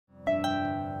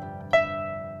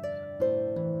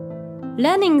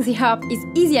Learning the harp is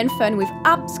easy and fun with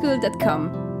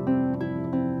harpschool.com.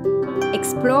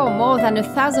 Explore more than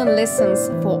 1,000 lessons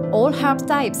for all harp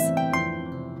types.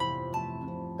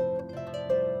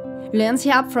 Learn the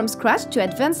harp from scratch to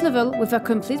advanced level with our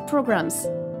complete programs.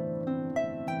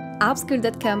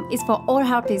 Harpschool.com is for all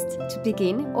harpists to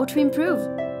begin or to improve.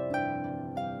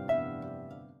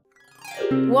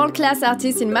 World-class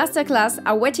artists in Masterclass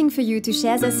are waiting for you to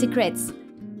share their secrets.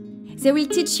 They will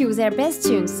teach you their best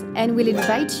tunes and will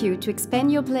invite you to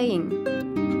expand your playing.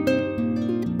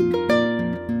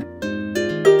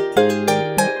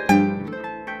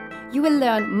 You will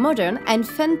learn modern and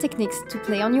fun techniques to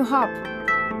play on your harp.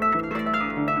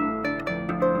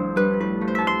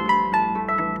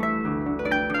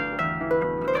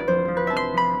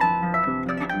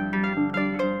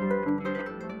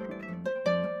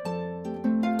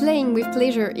 Playing with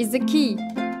pleasure is the key.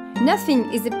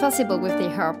 Nothing is impossible with the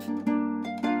harp.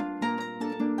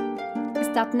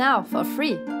 Start now for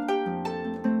free.